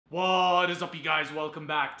What is up, you guys? Welcome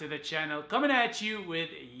back to the channel. Coming at you with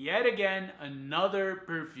yet again another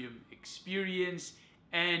perfume experience.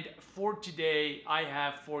 And for today, I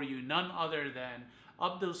have for you none other than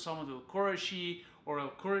AbdulSamad Alqurashi or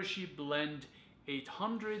Alqurashi Blend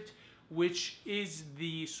 800, which is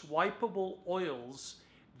the swipeable oils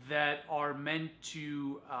that are meant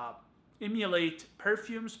to emulate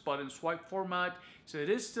perfumes but in swipe format. So it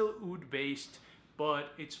is still oud based, but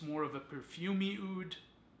it's more of a perfumey oud.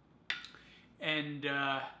 And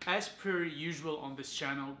as per usual on this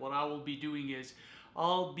channel, what I will be doing is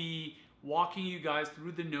I'll be walking you guys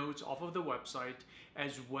through the notes off of the website,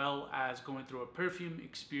 as well as going through a perfume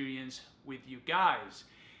experience with you guys.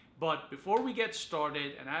 But before we get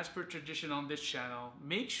started, and as per tradition on this channel,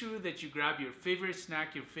 make sure that you grab your favorite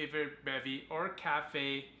snack, your favorite bevy or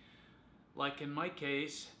cafe, like in my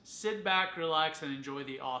case. Sit back, relax, and enjoy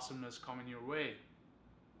the awesomeness coming your way.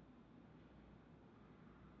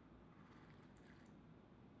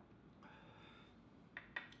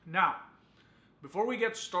 Now, before we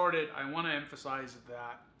get started, I want to emphasize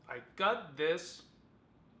that I got this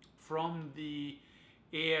from the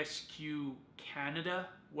ASQ Canada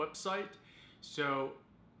website. So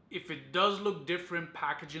if it does look different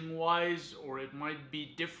packaging wise, or it might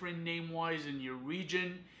be different name wise in your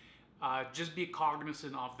region, just be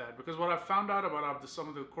cognizant of that. Because what I found out about some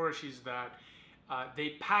of the Qurashi is that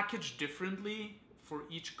they package differently for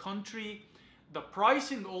each country. The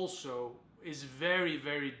pricing also is very,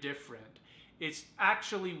 very different. It's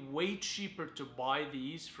actually way cheaper to buy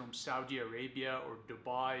these from Saudi Arabia or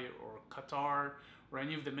Dubai or Qatar or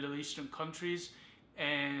any of the Middle Eastern countries,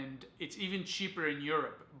 and it's even cheaper in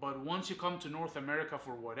Europe. But once you come to North America,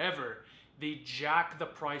 for whatever, they jack the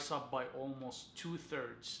price up by almost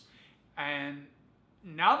 2/3. And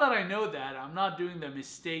now that I know that, I'm not doing the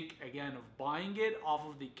mistake again of buying it off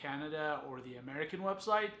of the Canada or the American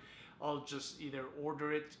website. I'll just either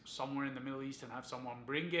order it somewhere in the Middle East and have someone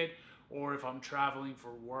bring it, or if I'm traveling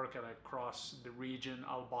for work and I cross the region,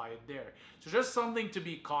 I'll buy it there. So just something to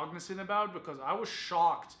be cognizant about, because I was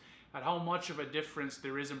shocked at how much of a difference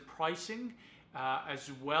there is in pricing,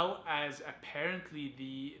 as well as apparently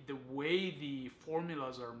the way the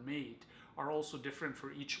formulas are made are also different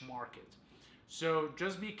for each market. So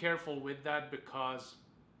just be careful with that, because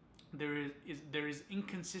there is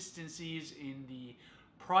inconsistencies in the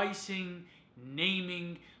pricing,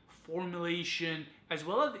 naming, formulation, as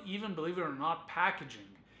well as even, believe it or not, packaging.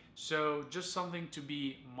 So just something to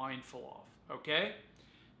be mindful of, okay?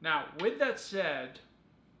 Now, with that said,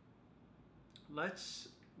 let's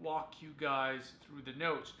walk you guys through the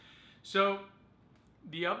notes. So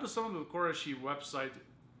the AbdulSamad Alqurashi website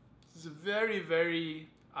is very, very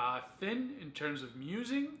thin in terms of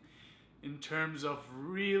musing, in terms of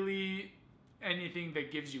really anything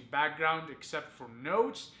that gives you background except for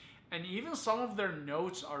notes. And even some of their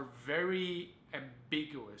notes are very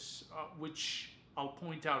ambiguous, which I'll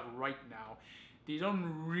point out right now. They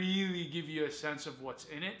don't really give you a sense of what's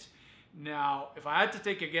in it. Now, if I had to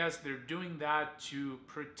take a guess, they're doing that to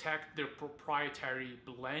protect their proprietary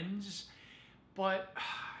blends. But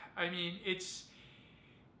I mean, it's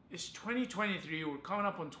 2023, we're coming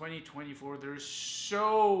up on 2024. There's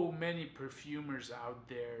so many perfumers out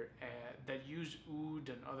there that use oud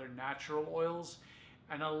and other natural oils,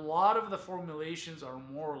 and a lot of the formulations are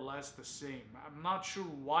more or less the same. I'm not sure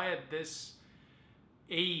why at this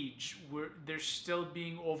age they're still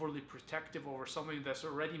being overly protective over something that's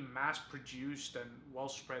already mass produced and well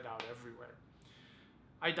spread out everywhere.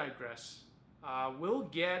 I digress. We'll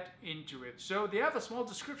get into it. So they have a small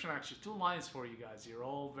description, actually, 2 lines for you guys. You're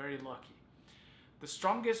all very lucky. The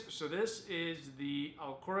strongest, so this is the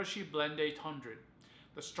Alqurashi Blend 800.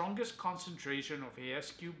 The strongest concentration of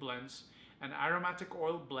ASQ blends, an aromatic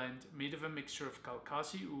oil blend made of a mixture of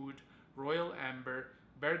Kalkasi oud, royal amber,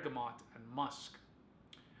 bergamot, and musk.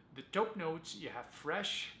 The top notes, you have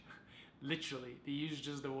fresh. Literally, they use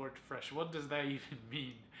just the word fresh. What does that even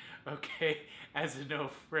mean? Okay, as in no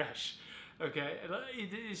fresh. Okay,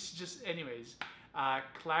 it is just, anyways,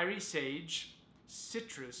 clary sage,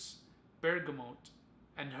 citrus, bergamot,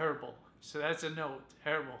 and herbal. So that's a note,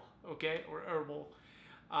 herbal, okay, or herbal.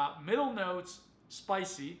 Middle notes,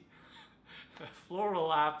 spicy,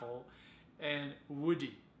 floral apple, and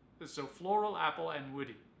woody. So floral, apple, and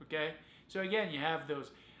woody, okay? So again, you have those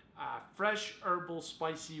fresh, herbal,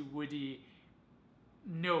 spicy, woody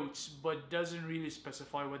notes, but doesn't really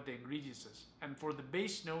specify what the ingredients is. And for the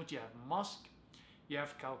base note, you have musk, you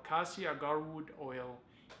have Kalkasi agarwood oil,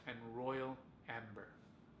 and royal amber.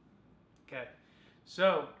 Okay,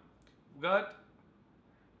 so we got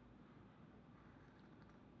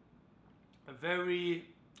a very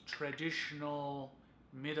traditional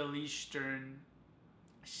Middle Eastern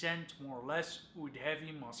scent, more or less. Oud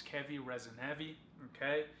heavy, musk heavy, resin heavy.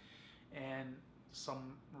 Okay, and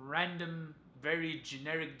some random, very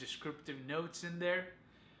generic descriptive notes in there.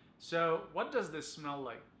 So what does this smell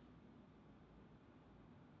like?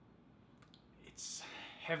 It's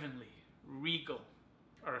heavenly, regal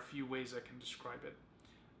are a few ways I can describe it.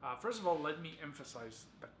 First of all, let me emphasize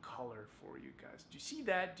the color for you guys. Do you see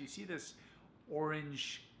that? Do you see this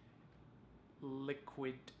orange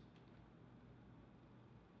liquid?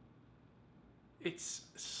 It's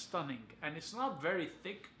stunning, and it's not very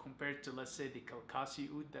thick compared to, let's say, the Kalkasi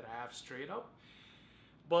oud that I have straight up,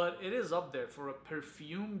 but it is up there for a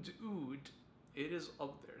perfumed oud. It is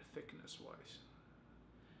up there thickness wise.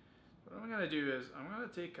 What I'm gonna do is I'm gonna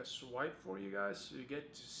take a swipe for you guys so you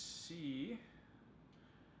get to see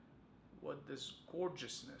what this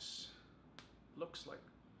gorgeousness looks like.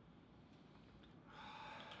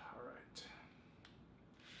 All right.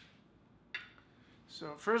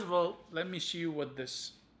 So first of all, let me show you what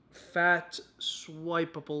this fat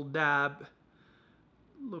swipeable dab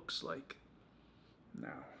looks like.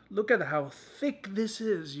 Now, look at how thick this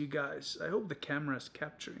is, you guys. I hope the camera is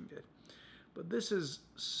capturing it. But this is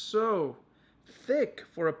so thick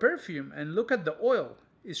for a perfume. And look at the oil.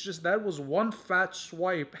 It's just that was one fat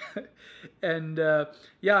swipe. And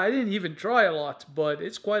yeah, I didn't even try a lot, but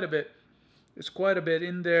it's quite a bit. It's quite a bit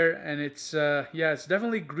in there, and it's yeah, it's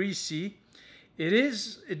definitely greasy.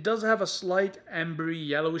 It does have a slight ambery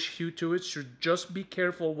yellowish hue to it, so just be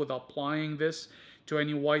careful with applying this to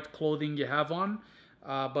any white clothing you have on.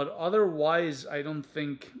 But otherwise, I don't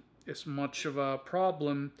think it's much of a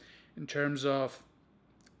problem in terms of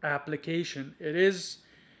application.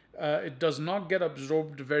 It does not get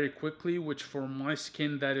absorbed very quickly, which for my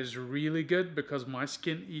skin, that is really good because my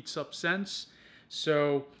skin eats up scents.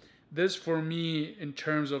 So this for me, in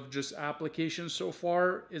terms of just application so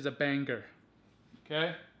far, is a banger.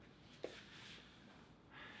 Okay.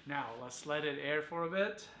 Now let's let it air for a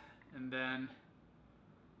bit, and then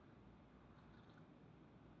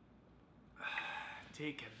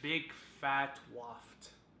take a big fat waft.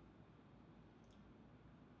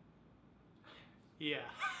 Yeah.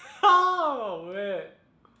 Oh man.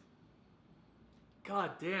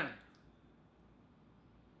 God damn.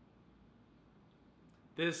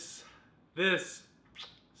 This,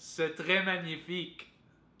 c'est très magnifique.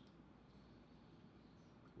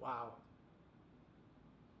 Wow.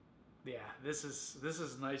 Yeah, this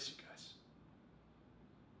is nice, you guys.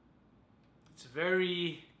 It's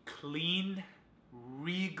very clean,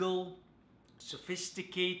 regal,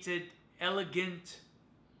 sophisticated, elegant.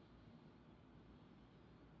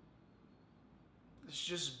 It's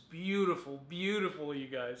just beautiful, beautiful, you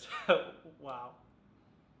guys. Wow.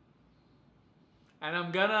 And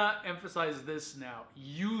I'm gonna emphasize this now.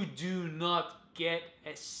 You do not get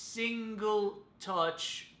a single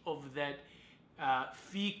touch of that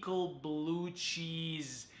fecal blue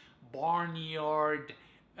cheese barnyard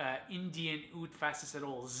Indian oud fastest at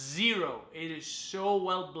all. Zero. It is so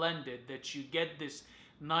well blended that you get this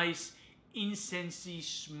nice incensey,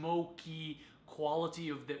 smoky quality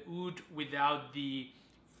of the oud without the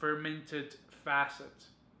fermented facet.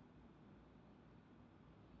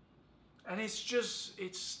 And it's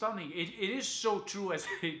stunning. It is so true as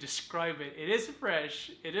they describe it. It is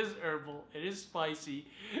fresh, it is herbal, it is spicy,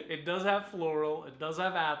 it does have floral, it does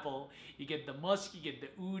have apple. You get the musk, you get the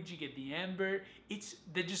oud, you get the amber.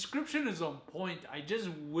 The description is on point. I just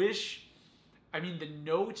wish, the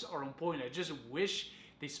notes are on point. I just wish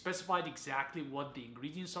they specified exactly what the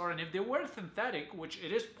ingredients are. And if they were synthetic, which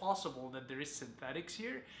it is possible that there is synthetics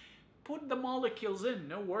here, put the molecules in,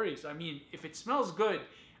 no worries. If it smells good,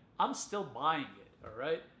 I'm still buying it, all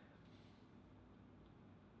right?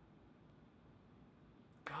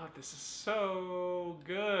 God, this is so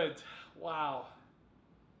good. Wow.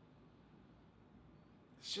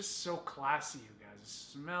 It's just so classy, you guys. It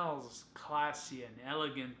smells classy and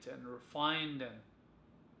elegant and refined and...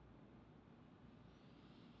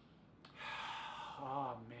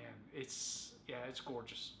 Oh, man. It's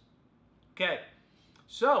gorgeous. Okay,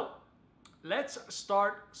 so let's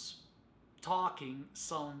start talking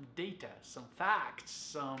some data, some facts,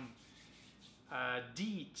 some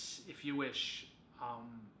deeds, if you wish.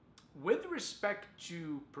 With respect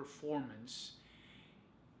to performance,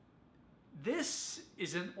 this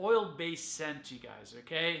is an oil-based scent, you guys,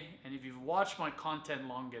 okay? And if you've watched my content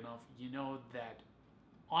long enough, you know that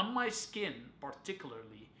on my skin,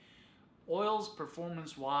 particularly, oils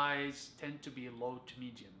performance-wise tend to be low to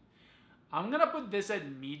medium. I'm gonna put this at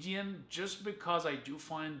medium just because I do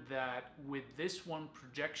find that with this one,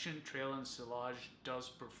 projection, trail, and silage does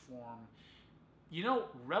perform,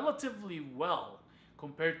 relatively well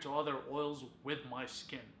compared to other oils with my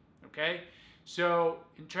skin. Okay, so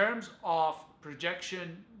in terms of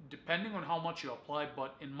projection, depending on how much you apply,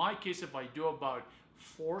 but in my case, if I do about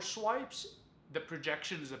 4 swipes, the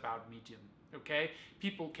projection is about medium. Okay,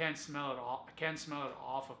 people can't smell it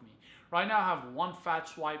off of me. Right now I have 1 fat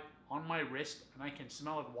swipe on my wrist and I can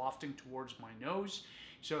smell it wafting towards my nose.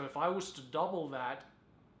 So if I was to double that,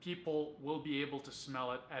 people will be able to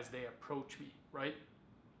smell it as they approach me, right?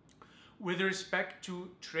 With respect to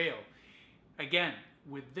trail, again,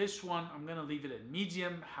 with this one, I'm gonna leave it at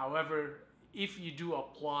medium. However, if you do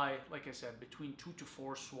apply, like I said, between 2 to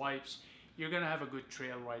 4 swipes, you're gonna have a good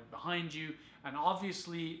trail right behind you. And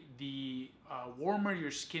obviously, the warmer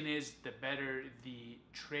your skin is, the better the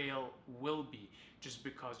trail will be. Just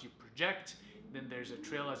because you project, then there's a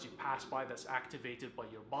trail as you pass by that's activated by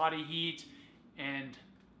your body heat, and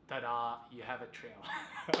ta-da, you have a trail.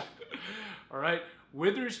 All right,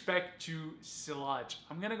 with respect to sillage,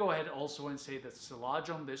 I'm gonna go ahead also and say that sillage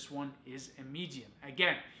on this one is a medium.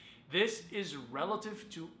 Again, this is relative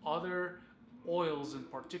to other oils, in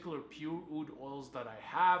particular pure oud oils that I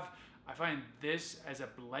have. I find this as a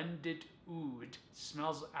blended oud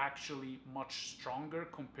smells actually much stronger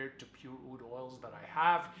compared to pure oud oils that I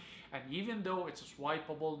have. And even though it's a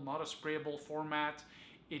swipeable, not a sprayable format,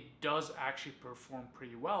 it does actually perform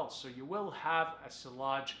pretty well. So you will have a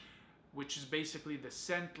sillage, which is basically the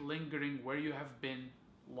scent lingering where you have been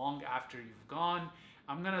long after you've gone.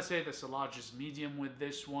 I'm gonna say the sillage is medium with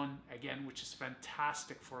this one, again, which is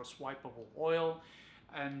fantastic for a swipeable oil.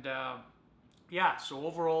 And yeah, so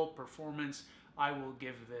overall performance, I will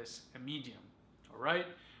give this a medium. All right.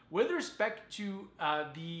 With respect to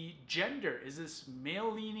the gender, is this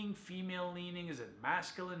male leaning, female leaning? Is it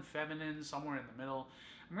masculine, feminine, somewhere in the middle?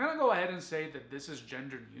 I'm gonna go ahead and say that this is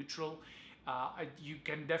gender neutral. You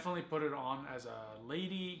can definitely put it on as a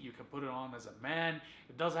lady, you can put it on as a man.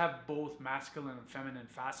 It does have both masculine and feminine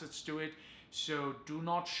facets to it. So do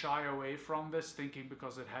not shy away from this thinking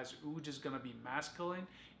because it has oud is gonna be masculine.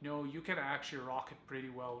 No, you can actually rock it pretty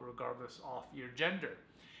well regardless of your gender.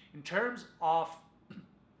 In terms of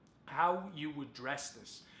how you would dress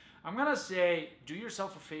this, I'm gonna say do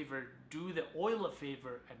yourself a favor, do the oil a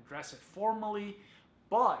favor and dress it formally.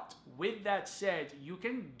 But with that said, you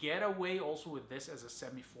can get away also with this as a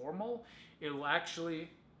semi-formal. It will actually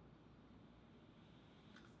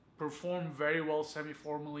perform very well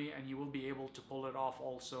semi-formally and you will be able to pull it off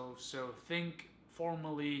also. So think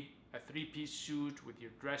formally, a 3-piece suit with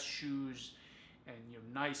your dress shoes and your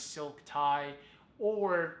nice silk tie,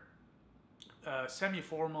 or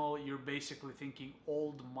semi-formal, you're basically thinking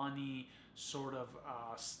old money sort of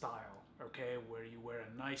style, okay, where you wear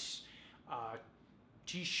a nice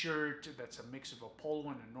t-shirt that's a mix of a polo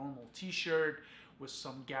and a normal t-shirt with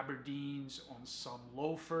some gabardines on some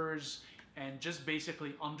loafers and just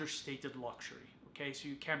basically understated luxury. Okay, so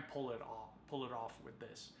you can pull it off with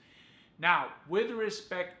this. Now, with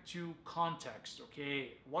respect to context,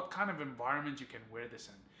 okay, what kind of environment you can wear this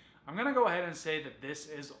in? I'm gonna go ahead and say that this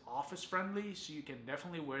is office friendly, so you can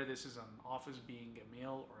definitely wear this as an office being a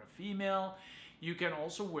male or a female. You can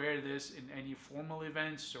also wear this in any formal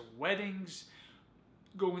events, so weddings,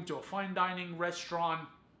 going to a fine dining restaurant,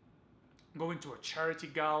 going to a charity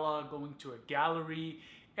gala, going to a gallery,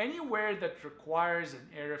 anywhere that requires an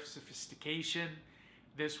air of sophistication,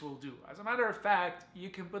 this will do. As a matter of fact, you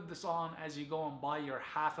can put this on as you go and buy your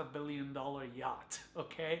 $500 million yacht,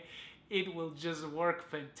 okay? It will just work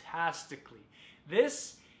fantastically.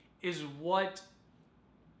 This is what,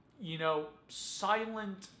 you know,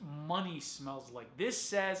 silent money smells like. This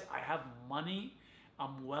says, I have money,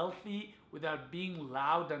 I'm wealthy, without being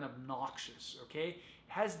loud and obnoxious, okay? It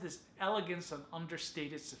has this elegance and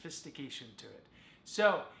understated sophistication to it.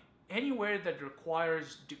 So anywhere that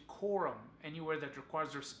requires decorum, anywhere that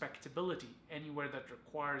requires respectability, anywhere that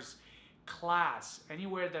requires class,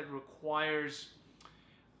 anywhere that requires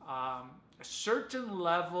a certain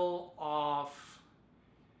level of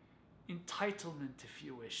entitlement, if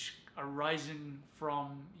you wish, arising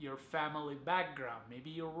from your family background. Maybe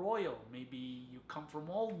you're royal, maybe you come from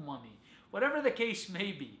old money, whatever the case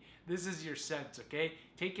may be, this is your scent, okay?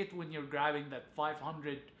 Take it when you're grabbing that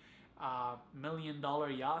 $500 million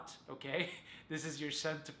yacht, okay? This is your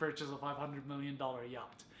scent to purchase a $500 million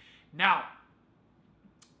yacht. Now,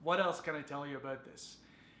 what else can I tell you about this?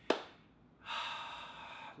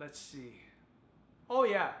 Let's see. Oh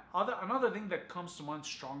yeah, another thing that comes to mind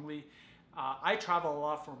strongly, I travel a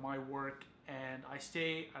lot for my work and I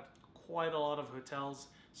stay at quite a lot of hotels.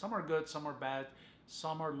 Some are good, some are bad,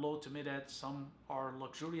 some are low to mid-end, some are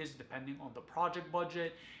luxurious depending on the project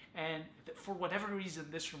budget. And for whatever reason,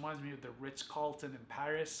 this reminds me of the Ritz-Carlton in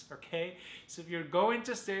Paris, okay? So if you're going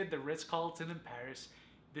to stay at the Ritz-Carlton in Paris,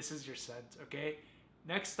 this is your scent, okay?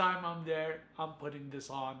 Next time I'm there, I'm putting this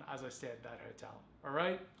on as I stay at that hotel, all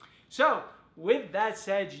right? So with that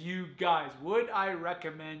said, you guys, would I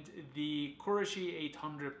recommend the Qurashi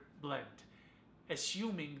 800 blend?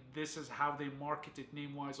 Assuming this is how they market it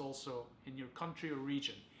name-wise also in your country or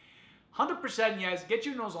region. 100% yes, get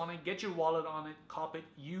your nose on it, get your wallet on it, cop it.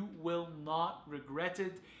 You will not regret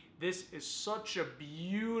it. This is such a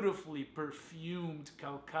beautifully perfumed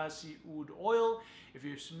Caucasi oud oil. If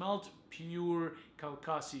you smelt pure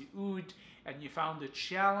Caucasi oud and you found it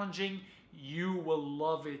challenging, you will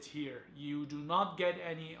love it here. You do not get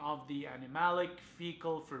any of the animalic,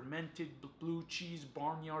 fecal, fermented blue cheese,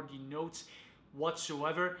 barnyardy notes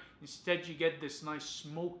whatsoever. Instead, you get this nice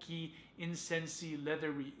smoky, incensey,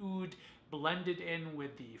 leathery oud blended in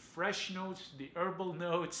with the fresh notes, the herbal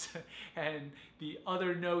notes, and the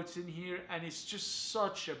other notes in here. And it's just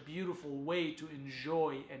such a beautiful way to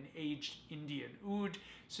enjoy an aged Indian oud.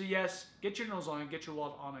 So yes, get your nose on it, get your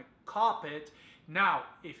wallet on it, cop it. Now,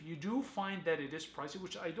 if you do find that it is pricey,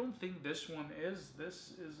 which I don't think this one is,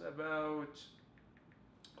 this is about,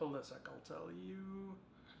 hold a sec, I'll tell you.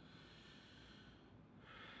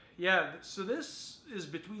 Yeah, so this is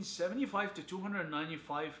between 75 to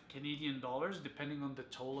 295 Canadian dollars, depending on the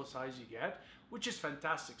tola size you get, which is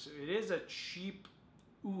fantastic. So it is a cheap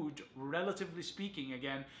oud, relatively speaking,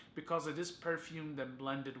 again, because it is perfumed and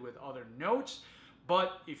blended with other notes.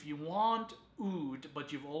 But if you want oud,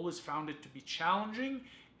 but you've always found it to be challenging,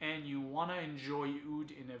 and you want to enjoy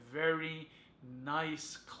oud in a very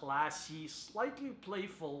nice, classy, slightly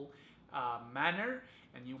playful manner,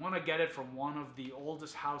 and you want to get it from one of the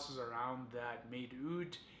oldest houses around that made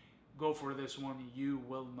oud, go for this one. You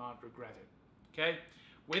will not regret it. Okay?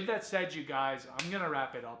 With that said, you guys, I'm going to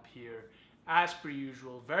wrap it up here. As per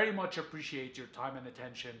usual, very much appreciate your time and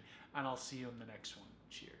attention, and I'll see you in the next one.